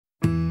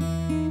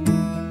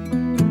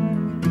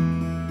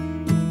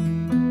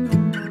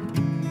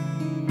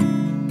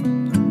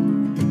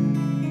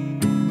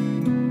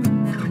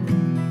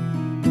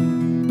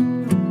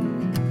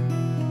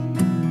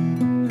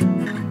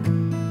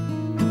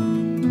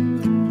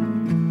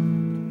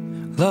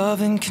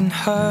Loving can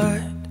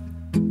hurt.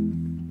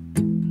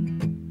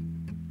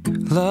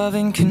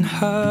 Loving can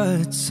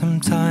hurt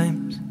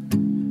sometimes,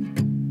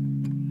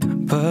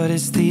 but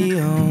it's the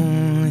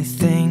only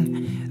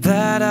thing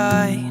that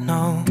I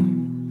know.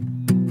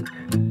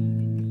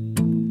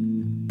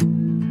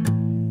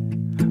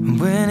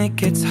 When it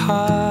gets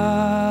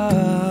hard,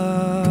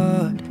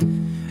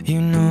 you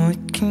know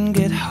it can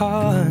get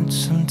hard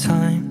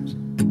sometimes.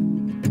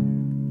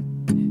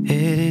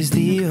 It is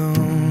the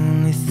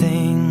only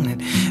thing that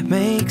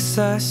makes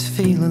us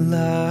feel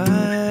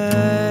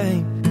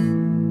alive.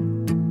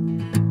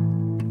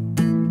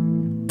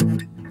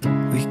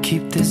 We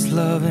keep this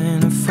love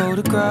in a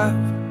photograph.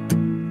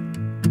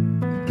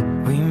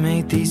 We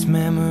made these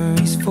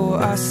memories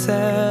for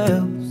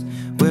ourselves,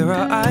 where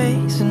our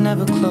eyes are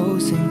never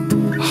closing,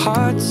 our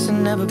hearts are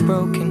never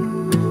broken,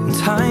 and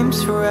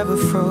time's forever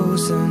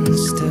frozen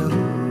still.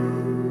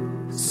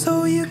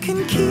 So you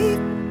can keep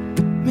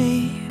me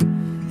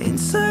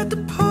inside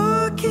the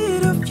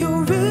pocket of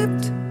your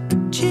ripped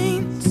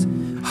jeans,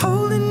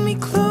 holding me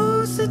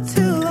closer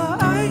till our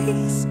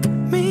eyes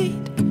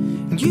meet,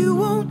 and you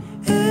won't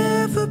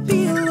ever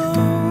be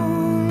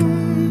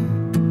alone.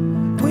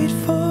 Wait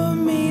for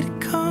me to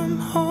come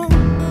home.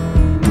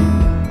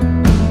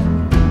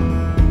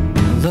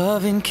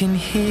 Loving can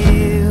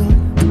heal.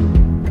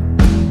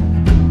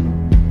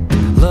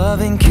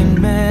 Loving can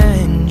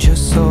mend your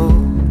soul,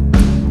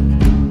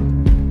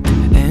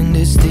 and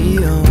it's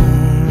the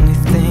only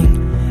thing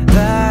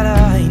that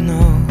I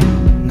know.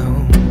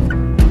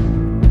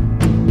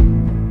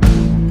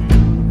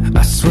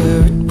 I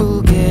swear it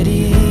will get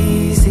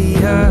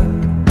easier.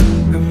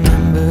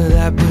 Remember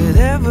that with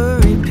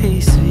every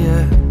piece of you.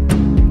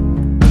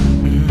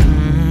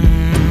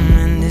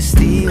 And it's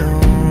the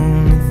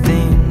only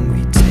thing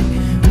we take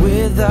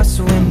with us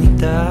when we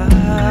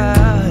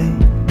die.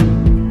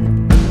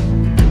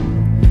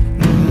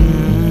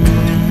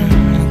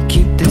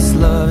 Keep this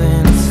love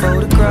in a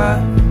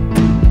photograph.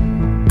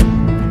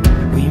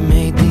 We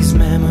made these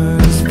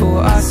memories for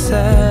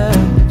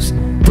ourselves,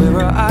 where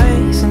our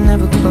eyes are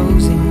never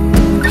closing,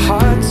 our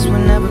hearts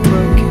were never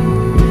broken,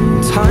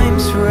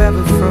 time's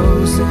forever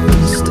frozen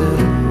still.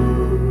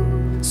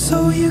 So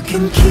you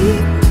can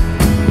keep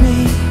me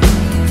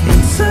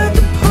inside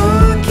the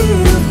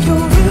pocket of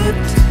your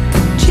ripped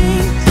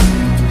jeans,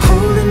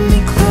 holding me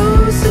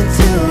closer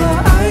till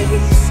our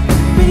eyes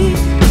meet.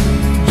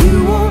 You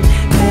won't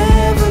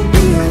ever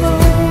be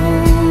alone.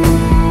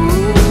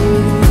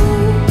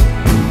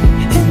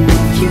 And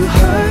if you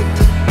hurt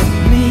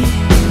me,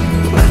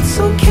 that's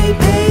okay,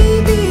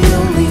 baby.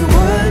 Only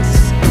words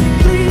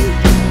bleed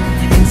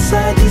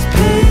inside these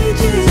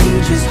pages. You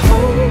just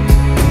hold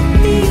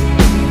me,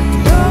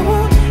 and I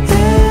won't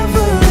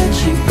ever let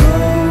you go.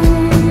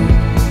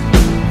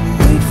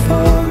 Wait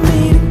for me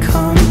to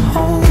come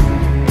home.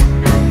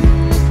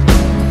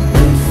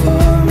 Wait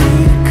for me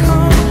to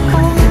come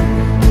home.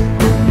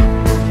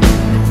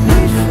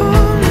 Wait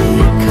for me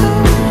to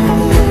come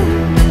home.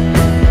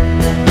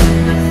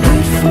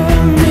 Wait for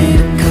me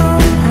to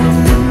come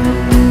home.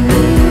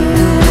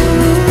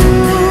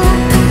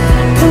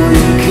 Oh,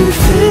 you can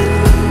fit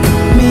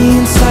me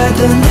inside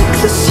the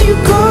necklace you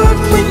got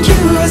when you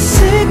were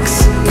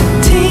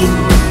 16,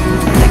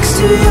 next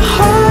to your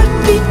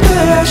heartbeat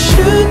where I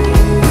should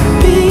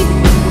be.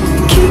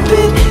 Keep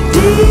it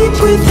deep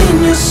within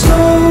your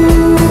soul.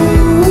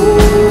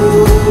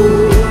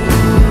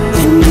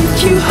 And if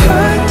you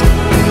hurt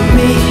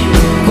me,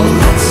 well,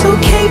 that's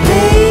okay,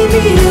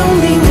 baby.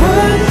 Only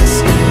words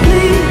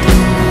bleed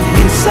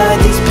inside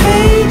these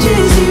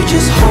pages. You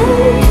just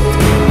hold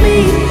me,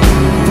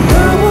 and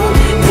I won't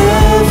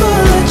ever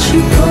let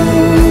you go.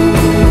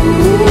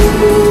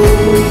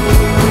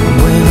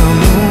 When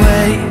I'm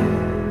away,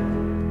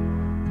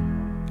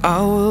 I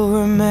will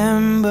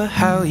remember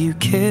how you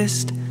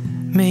kissed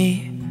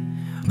me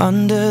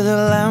under the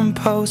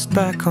lamppost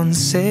back on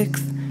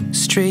 6th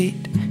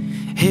Street,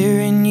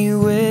 hearing you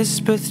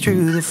whisper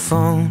through the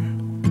phone.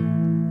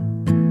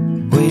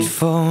 Wait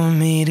for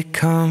me to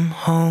come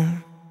home.